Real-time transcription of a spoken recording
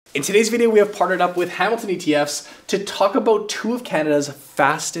In today's video, we have partnered up with Hamilton ETFs to talk about two of Canada's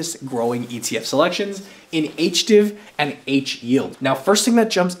fastest growing ETF selections in HDIV and HYLD. Now, first thing that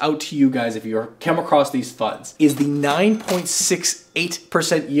jumps out to you guys if you come across these funds is the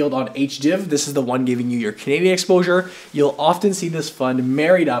 9.68% yield on HDIV. This is the one giving you your Canadian exposure. You'll often see this fund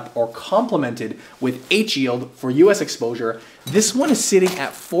married up or complemented with HYLD for US exposure. This one is sitting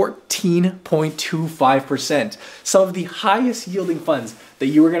at 14.25%, some of the highest yielding funds that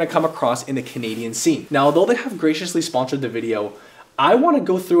you are going to come across in the Canadian scene. Now, although they have graciously sponsored the video, I want to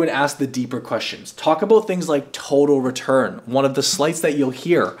go through and ask the deeper questions. Talk about things like total return, one of the slights that you'll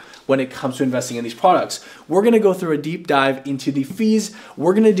hear when it comes to investing in these products. We're going to go through a deep dive into the fees.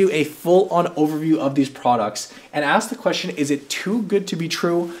 We're going to do a full-on overview of these products and ask the question, is it too good to be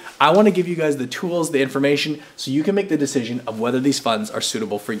true? I want to give you guys the tools, the information, so you can make the decision of whether these funds are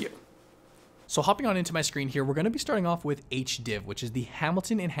suitable for you. So hopping on into my screen here, we're going to be starting off with HDIV, which is the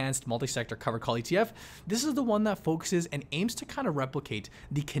Hamilton Enhanced Multi-Sector Covered Call ETF. This is the one that focuses and aims to kind of replicate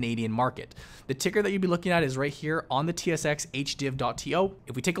the Canadian market. The ticker that you'll be looking at is right here on the TSX HDIV.to.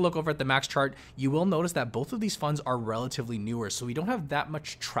 If we take a look over at the max chart, you will notice that both of these funds are relatively newer, so we don't have that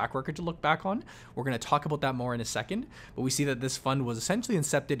much track record to look back on. We're going to talk about that more in a second, but we see that this fund was essentially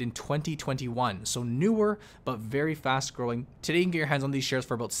incepted in 2021, so newer but very fast growing. Today you can get your hands on these shares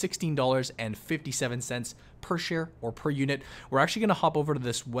for about $16.57 per share or per unit. We're actually going to hop over to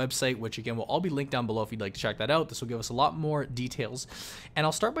this website, which again will all be linked down below if you'd like to check that out. This will give us a lot more details. And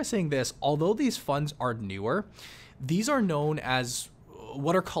I'll start by saying this, although these funds are newer, these are known as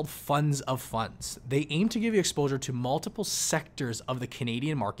what are called funds of funds. They aim to give you exposure to multiple sectors of the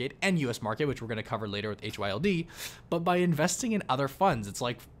Canadian market and US market, which we're going to cover later with HYLD, but by investing in other funds. It's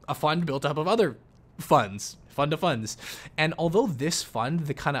like a fund built up of other funds, fund of funds. And although this fund,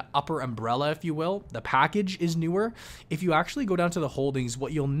 the kind of upper umbrella, if you will, the package is newer, if you actually go down to the holdings,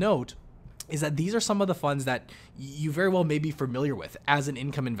 what you'll note is that these are some of the funds that you very well may be familiar with as an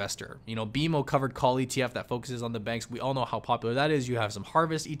income investor. You know, BMO covered call ETF that focuses on the banks. We all know how popular that is. You have some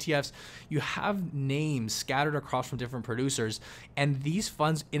Harvest ETFs. You have names scattered across from different producers. And these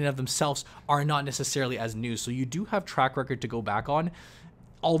funds in and of themselves are not necessarily as new. So you do have track record to go back on,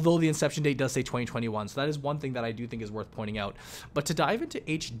 although the inception date does say 2021. So that is one thing that I do think is worth pointing out. But to dive into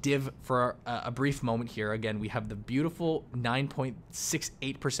HDIV for a brief moment here, again, we have the beautiful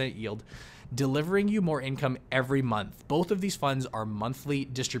 9.68% yield, delivering you more income every month. Both of these funds are monthly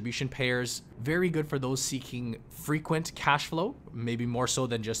distribution payers, very good for those seeking frequent cash flow, maybe more so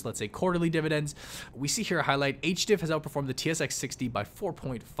than just, let's say, quarterly dividends. We see here a highlight, HDIV has outperformed the TSX 60 by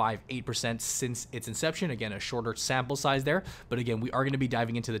 4.58% since its inception. Again, a shorter sample size there, but again, we are going to be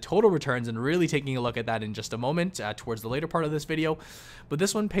diving into the total returns and really taking a look at that in just a moment towards the later part of this video. But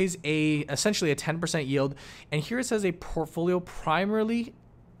this one pays essentially a 10% yield, and here it says a portfolio primarily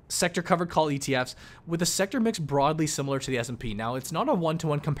sector covered call ETFs with a sector mix broadly similar to the S&P. Now, it's not a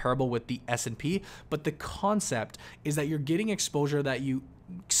one-to-one comparable with the S&P, but the concept is that you're getting exposure that you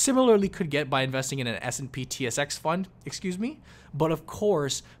similarly could get by investing in an S&P TSX fund, but of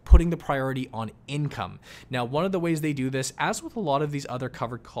course, putting the priority on income. Now, one of the ways they do this, as with a lot of these other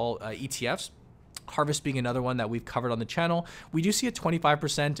covered call ETFs, Harvest being another one that we've covered on the channel, we do see a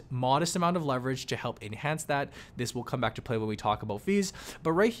 25% modest amount of leverage to help enhance that. This will come back to play when we talk about fees.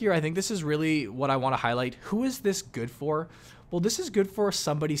 But right here, I think this is really what I want to highlight. Who is this good for? Well, this is good for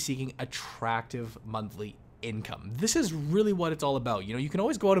somebody seeking attractive monthly income. This is really what it's all about. You know, you can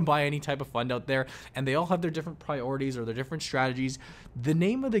always go out and buy any type of fund out there, and they all have their different priorities or their different strategies. The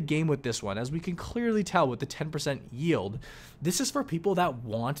name of the game with this one, as we can clearly tell with the 10% yield, this is for people that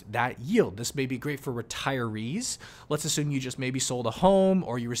want that yield. This may be great for retirees. Let's assume you just maybe sold a home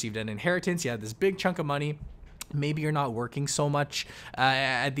or you received an inheritance. You had this big chunk of money. Maybe you're not working so much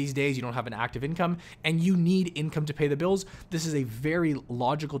at these days, you don't have an active income, and you need income to pay the bills. This is a very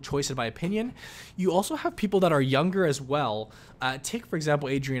logical choice in my opinion. You also have people that are younger as well. Take, for example,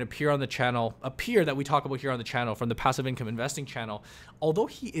 Adrian, a peer on the channel, a peer that we talk about here on the channel from the Passive Income Investing channel. Although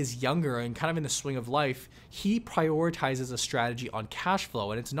he is younger and kind of in the swing of life, he prioritizes a strategy on cash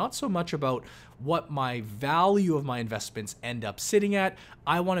flow. And it's not so much about what my value of my investments end up sitting at.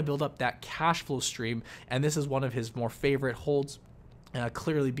 I want to build up that cash flow stream. And this is one of his more favorite holds,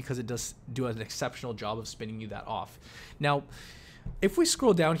 clearly because it does do an exceptional job of spinning you that off. Now, if we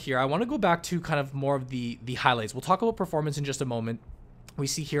scroll down here, I want to go back to kind of more of the highlights. We'll talk about performance in just a moment. We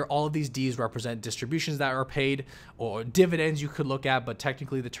see here all of these Ds represent distributions that are paid, or dividends you could look at, but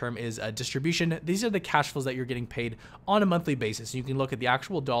technically the term is a distribution. These are the cash flows that you're getting paid on a monthly basis. You can look at the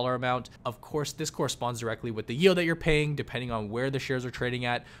actual dollar amount. Of course, this corresponds directly with the yield that you're paying, depending on where the shares are trading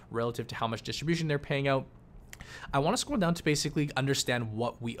at relative to how much distribution they're paying out. I want to scroll down to basically understand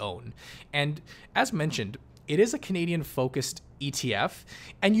what we own. And as mentioned, it is a Canadian focused ETF,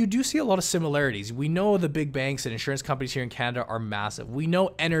 and you do see a lot of similarities. We know the big banks and insurance companies here in Canada are massive. We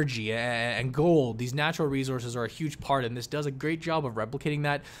know energy and gold, these natural resources are a huge part, and this does a great job of replicating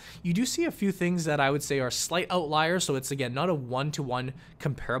that. You do see a few things that I would say are slight outliers, so it's again not a one-to-one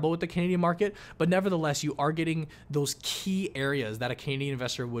comparable with the Canadian market, but nevertheless you are getting those key areas that a Canadian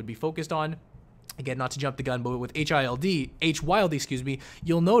investor would be focused on. Again, not to jump the gun, but with HYLD, excuse me,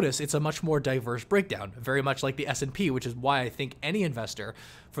 you'll notice it's a much more diverse breakdown, very much like the S&P, which is why I think any investor,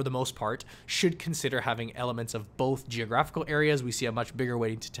 for the most part, should consider having elements of both geographical areas. We see a much bigger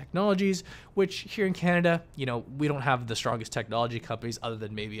weighting to technologies, which here in Canada, we don't have the strongest technology companies other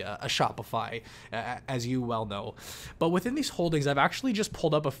than maybe a Shopify, as you well know. But within these holdings, I've actually just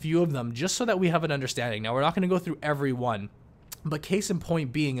pulled up a few of them just so that we have an understanding. Now, we're not going to go through every one. But case in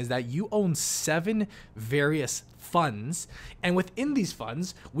point being is that you own 7 various funds, and within these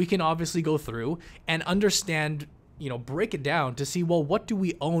funds, we can obviously go through and understand, break it down to see, well, what do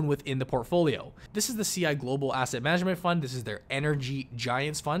we own within the portfolio? This is the CI Global Asset Management Fund. This is their Energy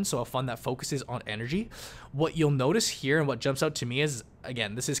Giants Fund, so a fund that focuses on energy. What you'll notice here and what jumps out to me is,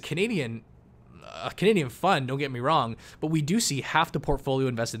 again, this is a Canadian fund, don't get me wrong, but we do see half the portfolio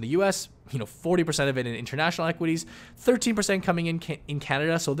invested in the US, 40% of it in international equities, 13% coming in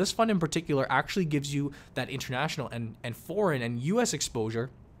Canada. So this fund in particular actually gives you that international and foreign and US exposure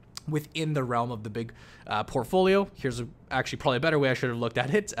within the realm of the big portfolio. Here's actually probably a better way I should have looked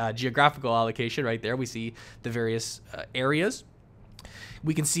at it. Geographical allocation right there. We see the various areas.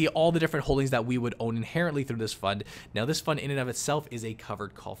 We can see all the different holdings that we would own inherently through this fund. Now, this fund in and of itself is a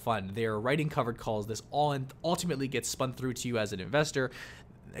covered call fund. They are writing covered calls. This all ultimately gets spun through to you as an investor.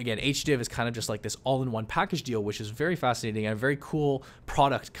 Again, HDIV is kind of just like this all-in-one package deal, which is very fascinating and a very cool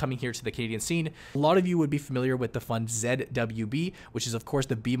product coming here to the Canadian scene. A lot of you would be familiar with the fund ZWB, which is, of course,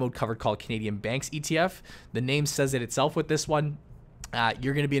 the B-mode covered call Canadian Banks ETF. The name says it itself with this one.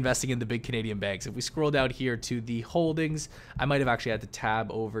 You're going to be investing in the big Canadian banks. If we scroll down here to the holdings, I might have actually had to tab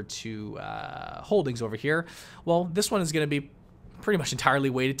over to holdings over here. Well, this one is going to be pretty much entirely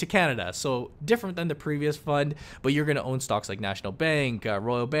weighted to Canada. So different than the previous fund, but you're going to own stocks like National Bank,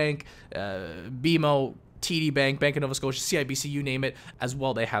 Royal Bank, BMO, TD Bank, Bank of Nova Scotia, CIBC, you name it. As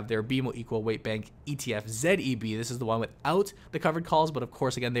well, they have their BMO Equal Weight Bank ETF ZEB. This is the one without the covered calls, but of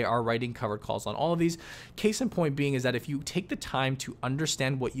course, again, they are writing covered calls on all of these. Case in point being is that if you take the time to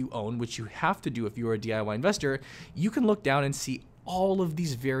understand what you own, which you have to do if you are a DIY investor, you can look down and see all of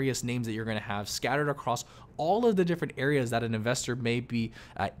these various names that you're going to have scattered across all of the different areas that an investor may be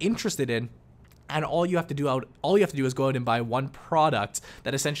interested in. And all you have to do is go out and buy one product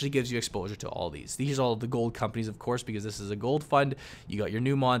that essentially gives you exposure to all these. These are all the gold companies, of course, because this is a gold fund. You got your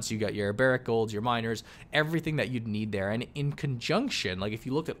Newmonts, you got your Barrick Golds, your miners, everything that you'd need there. And in conjunction, like if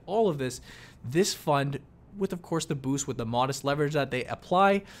you look at all of this, this fund, with of course the boost with the modest leverage that they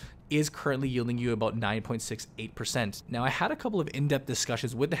apply, is currently yielding you about 9.68%. Now, I had a couple of in-depth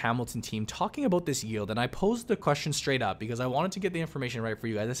discussions with the Hamilton team talking about this yield, and I posed the question straight up because I wanted to get the information right for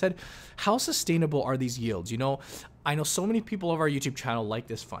you guys. I said, how sustainable are these yields? I know so many people of our YouTube channel like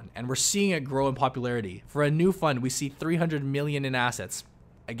this fund, and we're seeing it grow in popularity. For a new fund, we see 300 million in assets.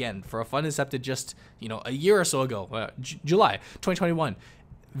 Again, for a fund incepted just, a year or so ago, July 2021.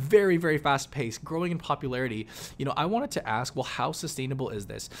 Very, very fast pace, growing in popularity. I wanted to ask, well, how sustainable is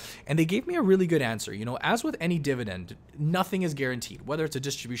this? And they gave me a really good answer. As with any dividend, nothing is guaranteed, whether it's a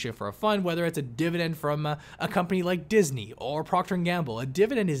distribution for a fund, whether it's a dividend from a company like Disney or Procter & Gamble. A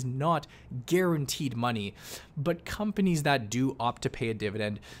dividend is not guaranteed money, but companies that do opt to pay a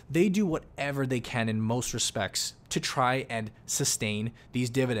dividend, they do whatever they can in most respects to try and sustain these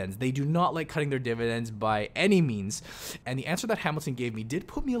dividends. They do not like cutting their dividends by any means. And the answer that Hamilton gave me did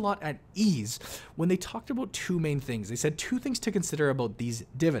put me a lot at ease when they talked about two main things. They said two things to consider about these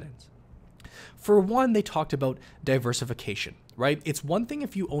dividends. For one, they talked about diversification, right? It's one thing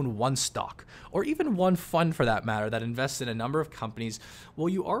if you own one stock or even one fund for that matter that invests in a number of companies. Well,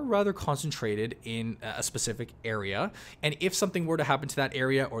 you are rather concentrated in a specific area. And if something were to happen to that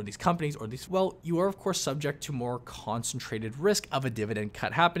area or these companies or well, you are of course subject to more concentrated risk of a dividend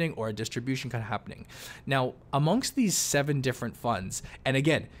cut happening or a distribution cut happening. Now, amongst these 7 different funds, and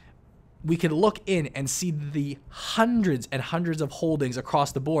again, we can look in and see the hundreds and hundreds of holdings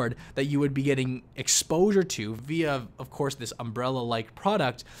across the board that you would be getting exposure to via, of course, this umbrella-like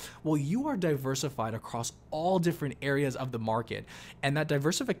product. Well, you are diversified across all different areas of the market. And that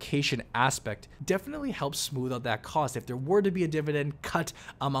diversification aspect definitely helps smooth out that cost. If there were to be a dividend cut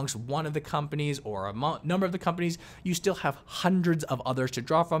amongst one of the companies or a number of the companies, you still have hundreds of others to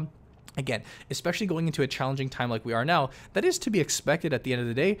draw from. Again, especially going into a challenging time like we are now, that is to be expected at the end of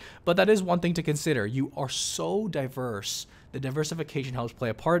the day, but that is one thing to consider. You are so diverse. The diversification helps play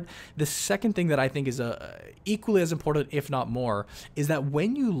a part. The second thing that I think is equally as important, if not more, is that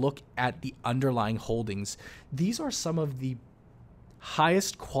when you look at the underlying holdings, these are some of the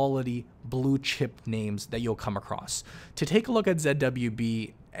highest quality blue chip names that you'll come across. To take a look at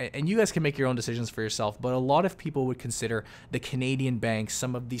ZWB, and you guys can make your own decisions for yourself, but a lot of people would consider the Canadian banks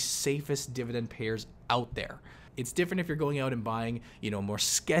some of the safest dividend payers out there. It's different if you're going out and buying, more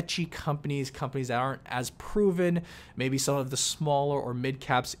sketchy companies that aren't as proven, maybe some of the smaller or mid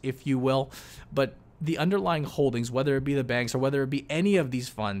caps, if you will. But the underlying holdings, whether it be the banks or whether it be any of these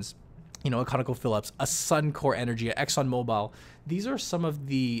funds, a ConocoPhillips, a Suncor Energy, a ExxonMobil, these are some of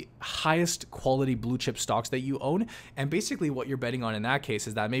the highest quality blue chip stocks that you own. And basically what you're betting on in that case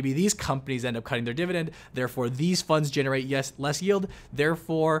is that maybe these companies end up cutting their dividend, therefore these funds generate less yield,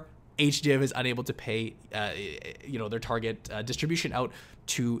 therefore HDIV is unable to pay their target distribution out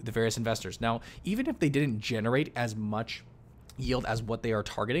to the various investors. Now, even if they didn't generate as much yield as what they are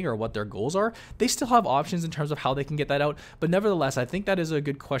targeting or what their goals are, they still have options in terms of how they can get that out. But nevertheless, I think that is a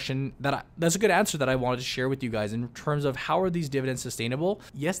good question, that's a good answer that I wanted to share with you guys in terms of how are these dividends sustainable.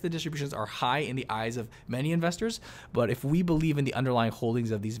 Yes, the distributions are high in the eyes of many investors, but if we believe in the underlying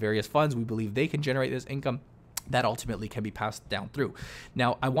holdings of these various funds, we believe they can generate this income that ultimately can be passed down through.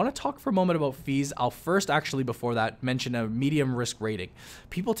 Now, I want to talk for a moment about fees. I'll first actually, before that, mention a medium risk rating.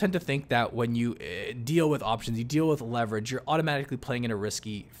 People tend to think that when you deal with options, you deal with leverage, you're automatically playing in a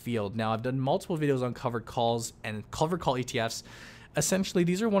risky field. Now, I've done multiple videos on covered calls and covered call ETFs. Essentially,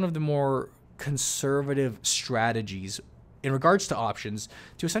 these are one of the more conservative strategies in regards to options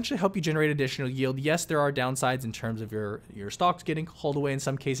to essentially help you generate additional yield. Yes, there are downsides in terms of your stocks getting hauled away in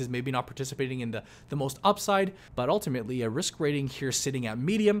some cases, maybe not participating in the most upside, but ultimately a risk rating here sitting at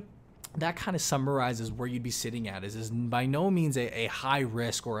medium, that kind of summarizes where you'd be sitting at. Is by no means a high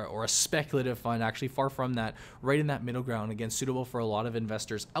risk or a speculative fund, actually far from that, right in that middle ground, again, suitable for a lot of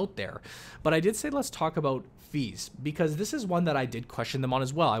investors out there. But I did say let's talk about fees, because this is one that I did question them on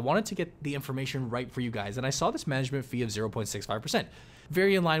as well. I wanted to get the information right for you guys, and I saw this management fee of 0.65%.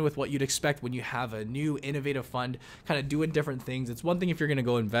 Very in line with what you'd expect when you have a new innovative fund kind of doing different things. It's one thing if you're going to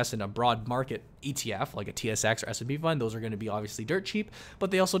go invest in a broad market ETF like a TSX or S&P fund, those are going to be obviously dirt cheap, but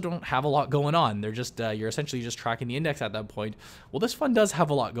they also don't have a lot going on. They're just you're essentially just tracking the index at that point. Well, this fund does have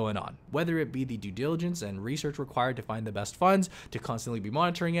a lot going on, whether it be the due diligence and research required to find the best funds, to constantly be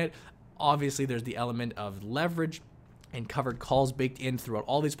monitoring it. Obviously, there's the element of leverage and covered calls baked in throughout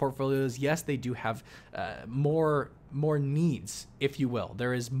all these portfolios. Yes, they do have more needs, if you will.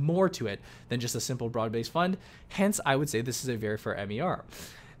 There is more to it than just a simple broad-based fund. Hence, I would say this is a very fair MER.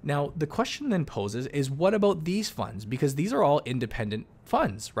 Now, the question then poses is, what about these funds? Because these are all independent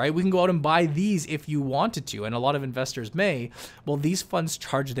funds, right? We can go out and buy these if you wanted to, and a lot of investors may. Well, these funds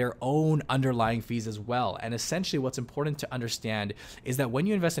charge their own underlying fees as well. And essentially what's important to understand is that when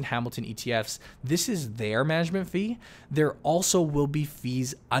you invest in Hamilton ETFs, this is their management fee. There also will be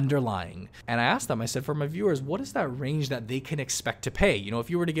fees underlying. And I asked them, I said, for my viewers, what is that range that they can expect to pay? If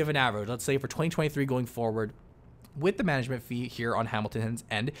you were to give an average, let's say for 2023 going forward, with the management fee here on Hamilton's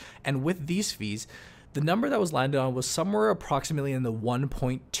end, and with these fees, the number that was landed on was somewhere approximately in the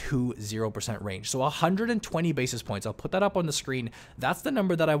 1.20% range. So 120 basis points. I'll put that up on the screen. That's the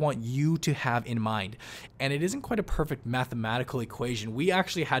number that I want you to have in mind. And it isn't quite a perfect mathematical equation. We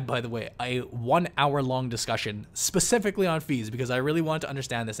actually had, by the way, a 1 hour long discussion specifically on fees because I really wanted to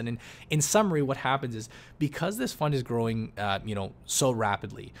understand this. And in summary, what happens is because this fund is growing, so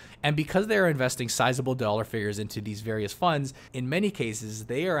rapidly, and because they're investing sizable dollar figures into these various funds, in many cases,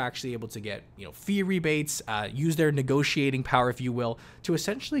 they are actually able to get, fee rebates, use their negotiating power, if you will, to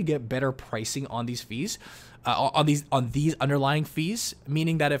essentially get better pricing on these fees, on these underlying fees.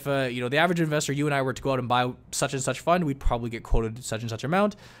 Meaning that if the average investor, you and I, were to go out and buy such and such fund, we'd probably get quoted such and such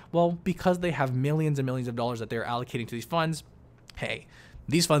amount. Well, because they have millions and millions of dollars that they're allocating to these funds, hey,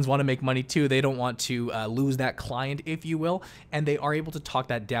 these funds want to make money too. They don't want to lose that client, if you will, and they are able to talk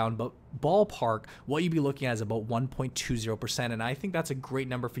that down. But ballpark, what you'd be looking at is about 1.20%, and I think that's a great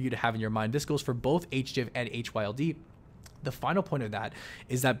number for you to have in your mind. This goes for both HDIV and HYLD. The final point of that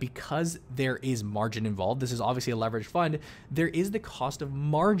is that because there is margin involved, this is obviously a leveraged fund, there is the cost of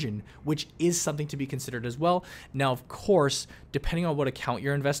margin, which is something to be considered as well. Now, of course, depending on what account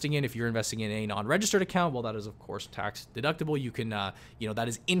you're investing in, if you're investing in a non-registered account, well, that is, of course, tax deductible. You can, that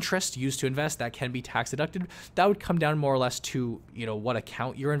is interest used to invest. That can be tax deducted. That would come down more or less to, what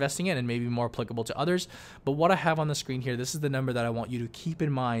account you're investing in and maybe more applicable to others. But what I have on the screen here, this is the number that I want you to keep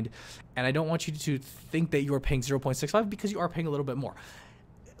in mind. And I don't want you to think that you are paying 0.65 because you are paying a little bit more.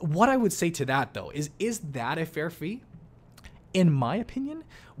 What I would say to that though is that a fair fee? In my opinion,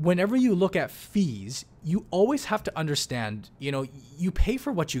 whenever you look at fees, you always have to understand, you pay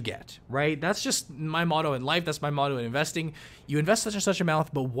for what you get, right? That's just my motto in life. That's my motto in investing. You invest such and such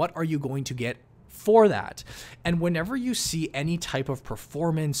amount, but what are you going to get for that? And whenever you see any type of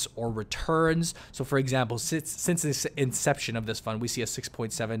performance or returns, so for example, since the inception of this fund, we see a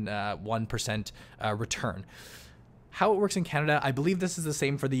 6.71% return. How it works in Canada, I believe this is the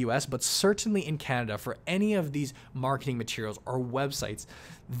same for the US, but certainly in Canada, for any of these marketing materials or websites,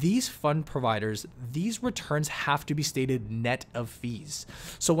 these fund providers, these returns have to be stated net of fees.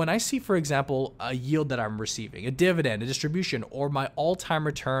 So when I see, for example, a yield that I'm receiving, a dividend, a distribution, or my all-time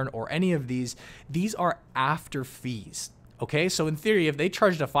return, or any of these are after fees. Okay, so in theory, if they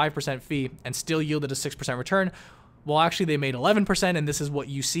charged a 5% fee and still yielded a 6% return, well, actually, they made 11%, and this is what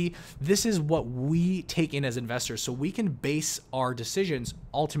you see. This is what we take in as investors, so we can base our decisions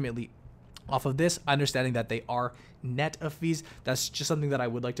ultimately off of this, understanding that they are net of fees. That's just something that I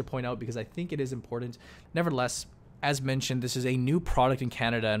would like to point out because I think it is important. Nevertheless, as mentioned, this is a new product in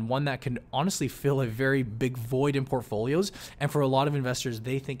Canada and one that can honestly fill a very big void in portfolios. And for a lot of investors,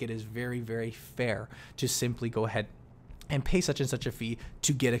 they think it is very, very fair to simply go ahead and pay such and such a fee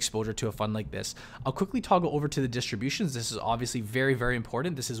to get exposure to a fund like this. I'll quickly toggle over to the distributions. This is obviously very, very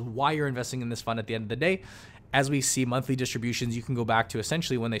important. This is why you're investing in this fund at the end of the day. As we see monthly distributions, you can go back to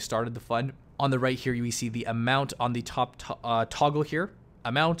essentially when they started the fund. On the right here, we see the amount on the top toggle here.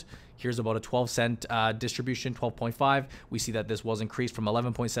 Amount, here's about a 12-cent distribution, 12.5. We see that this was increased from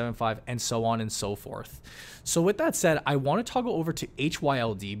 11.75 and so on and so forth. So with that said, I want to toggle over to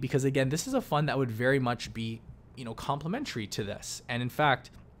HYLD because again, this is a fund that would very much be complementary to this. And in fact,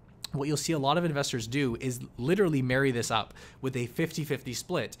 what you'll see a lot of investors do is literally marry this up with a 50-50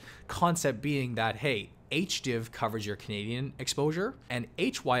 split, concept being that, hey, HDIV covers your Canadian exposure and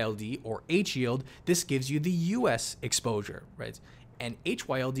HYLD or HYLD, this gives you the US exposure, right? And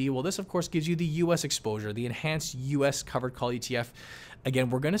HYLD, well, this of course gives you the US exposure, the enhanced US covered call ETF. Again,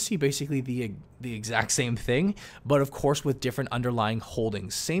 we're going to see basically the exact same thing, but of course with different underlying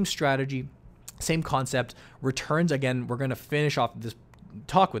holdings. Same strategy, same concept. Returns, again, we're going to finish off this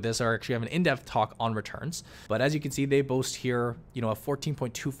talk with this, or actually have an in-depth talk on returns. But as you can see, they boast here, a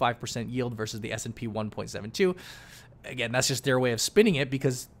 14.25% yield versus the S&P 1.72. Again, that's just their way of spinning it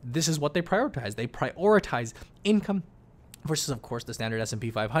because this is what they prioritize. They prioritize income versus, of course, the standard S&P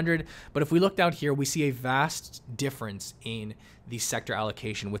 500. But if we look down here, we see a vast difference in the sector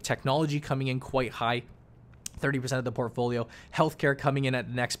allocation, with technology coming in quite high, 30% of the portfolio, healthcare coming in at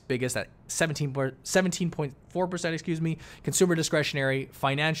the next biggest at 17.4%, consumer discretionary,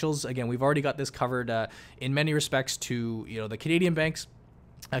 financials, again, we've already got this covered in many respects to, the Canadian banks,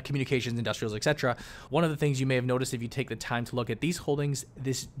 communications, industrials, etc. One of the things you may have noticed if you take the time to look at these holdings,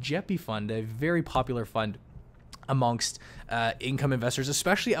 this JEPI fund, a very popular fund amongst income investors,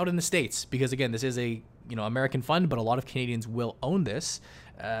 especially out in the States, because again, this is a American fund, but a lot of Canadians will own this.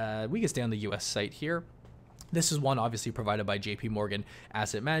 We can stay on the US site here. This is one obviously provided by JP Morgan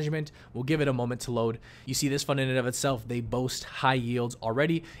Asset Management. We'll give it a moment to load. You see this fund in and of itself, they boast high yields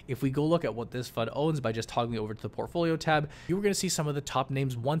already. If we go look at what this fund owns by just toggling over to the portfolio tab, you're going to see some of the top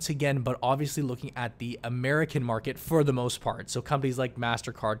names once again, but obviously looking at the American market for the most part. So companies like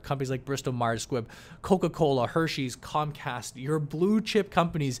MasterCard, companies like Bristol Myers Squibb, Coca-Cola, Hershey's, Comcast, your blue chip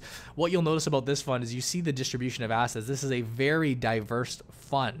companies. What you'll notice about this fund is you see the distribution of assets. This is a very diverse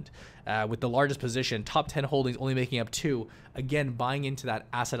fund. With the largest position, top 10 holdings only making up 2. Again, buying into that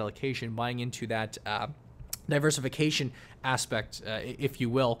asset allocation, buying into that diversification aspect, if you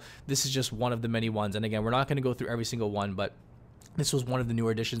will. This is just one of the many ones. And again, we're not going to go through every single one, but this was one of the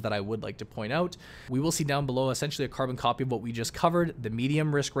newer additions that I would like to point out. We will see down below essentially a carbon copy of what we just covered, the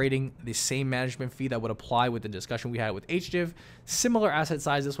medium risk rating, the same management fee that would apply with the discussion we had with HDIV. Similar asset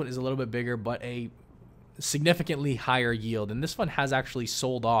size. This one is a little bit bigger, but a significantly higher yield, and this fund has actually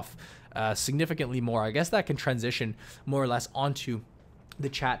sold off significantly more. I guess that can transition more or less onto the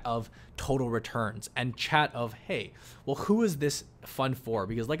chat of total returns and chat of, hey, well, who is this fund for?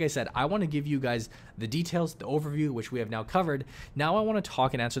 Because like I said, I want to give you guys the details, the overview, which we have now covered. Now I want to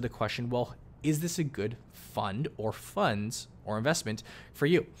talk and answer the question, well, is this a good fund or funds or investment for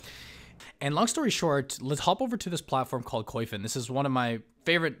you? And long story short, let's hop over to this platform called Koifin. This is one of my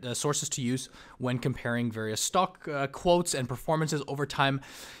favorite sources to use when comparing various stock quotes and performances over time.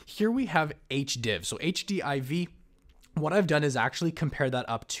 Here we have HDIV. So HDIV, what I've done is actually compare that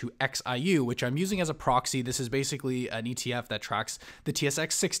up to XIU, which I'm using as a proxy. This is basically an ETF that tracks the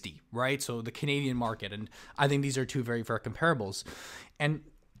TSX 60, right? So the Canadian market. And I think these are two very fair comparables. And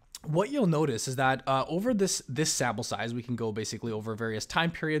what you'll notice is that over this sample size, we can go basically over various time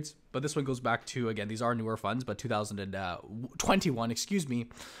periods, but this one goes back to, again, these are newer funds, but 2021, excuse me.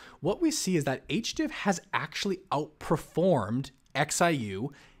 What we see is that HDIV has actually outperformed XIU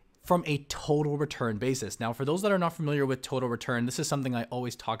from a total return basis. Now, for those that are not familiar with total return, this is something I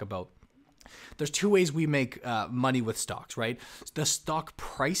always talk about. There's two ways we make money with stocks, right? The stock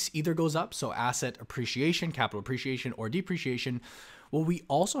price either goes up, so asset appreciation, capital appreciation, or depreciation. Well, we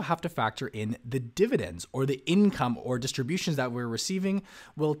also have to factor in the dividends or the income or distributions that we're receiving.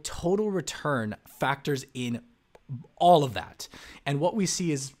 Well, total return factors in all of that. And what we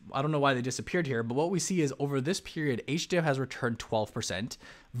see is, I don't know why they disappeared here, but what we see is over this period, HDIV has returned 12%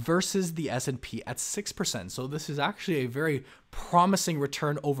 versus the S&P at 6%. So this is actually a very promising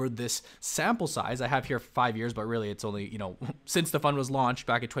return over this sample size. I have here 5 years, but really it's only, since the fund was launched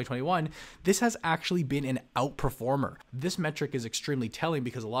back in 2021, this has actually been an outperformer. This metric is extremely telling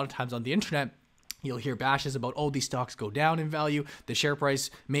because a lot of times on the internet, you'll hear bashes about, oh, these stocks go down in value, the share price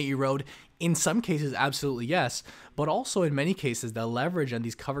may erode. In some cases, absolutely yes, but also in many cases, the leverage and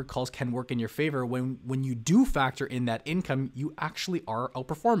these covered calls can work in your favor. When you do factor in that income, you actually are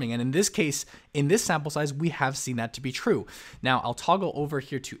outperforming. And in this case, in this sample size, we have seen that to be true. Now, I'll toggle over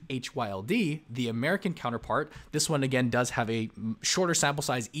here to HYLD, the American counterpart. This one, again, does have a shorter sample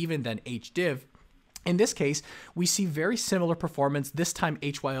size even than HDIV. In this case, we see very similar performance. This time,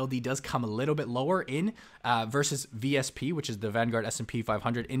 HYLD does come a little bit lower in versus VSP, which is the Vanguard S&P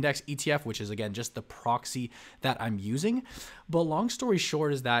 500 Index ETF, which is, again, just the proxy that I'm using. But long story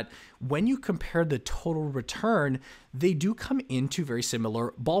short is that when you compare the total return, they do come into very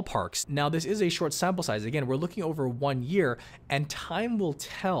similar ballparks. Now, this is a short sample size. Again, we're looking over 1 year, and time will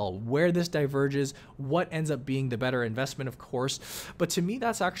tell where this diverges, what ends up being the better investment, of course. But to me,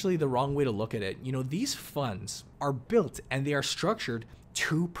 that's actually the wrong way to look at it. These funds are built and they are structured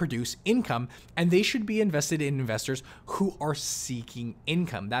to produce income, and they should be invested in investors who are seeking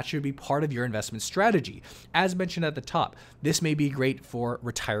income. That should be part of your investment strategy. As mentioned at the top, this may be great for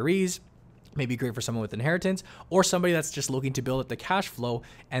retirees, may be great for someone with inheritance, or somebody that's just looking to build up the cash flow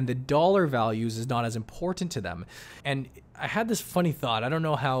and the dollar values is not as important to them. And I had this funny thought. I don't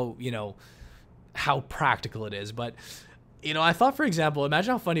know how practical it is, but I thought, for example,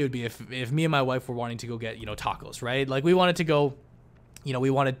 imagine how funny it would be if me and my wife were wanting to go get, tacos, right? Like we wanted to go,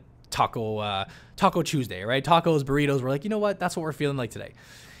 we wanted Taco Tuesday, right? Tacos, burritos. We're like, you know what? That's what we're feeling like today.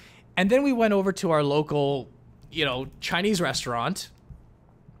 And then we went over to our local, Chinese restaurant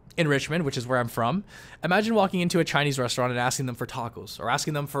in Richmond, which is where I'm from. Imagine walking into a Chinese restaurant and asking them for tacos or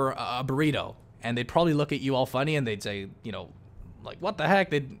asking them for a burrito. And they'd probably look at you all funny and they'd say, like, what the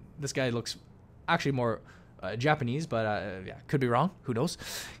heck? This guy looks actually more Japanese, but yeah, could be wrong. Who knows?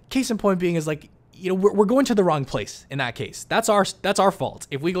 Case in point being is like, we're going to the wrong place in that case. That's our fault.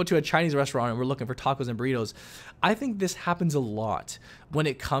 If we go to a Chinese restaurant and we're looking for tacos and burritos, I think this happens a lot when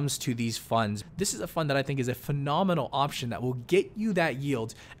it comes to these funds. This is a fund that I think is a phenomenal option that will get you that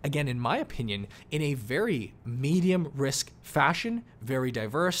yield, again, in my opinion, in a very medium risk fashion, very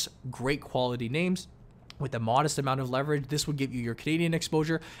diverse, great quality names. With a modest amount of leverage, this would give you your Canadian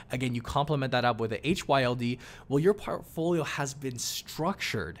exposure. Again, you complement that up with a HYLD. Well, your portfolio has been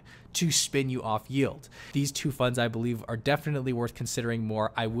structured to spin you off yield. These two funds, I believe, are definitely worth considering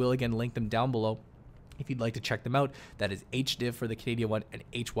more. I will, again, link them down below if you'd like to check them out. That is HDIV for the Canadian one and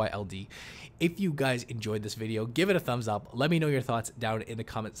HYLD. If you guys enjoyed this video, give it a thumbs up. Let me know your thoughts down in the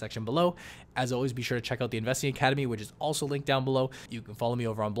comment section below. As always, be sure to check out the Investing Academy, which is also linked down below. You can follow me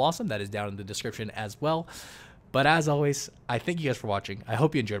over on Blossom. That is down in the description as well. But as always, I thank you guys for watching. I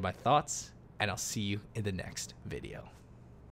hope you enjoyed my thoughts, and I'll see you in the next video.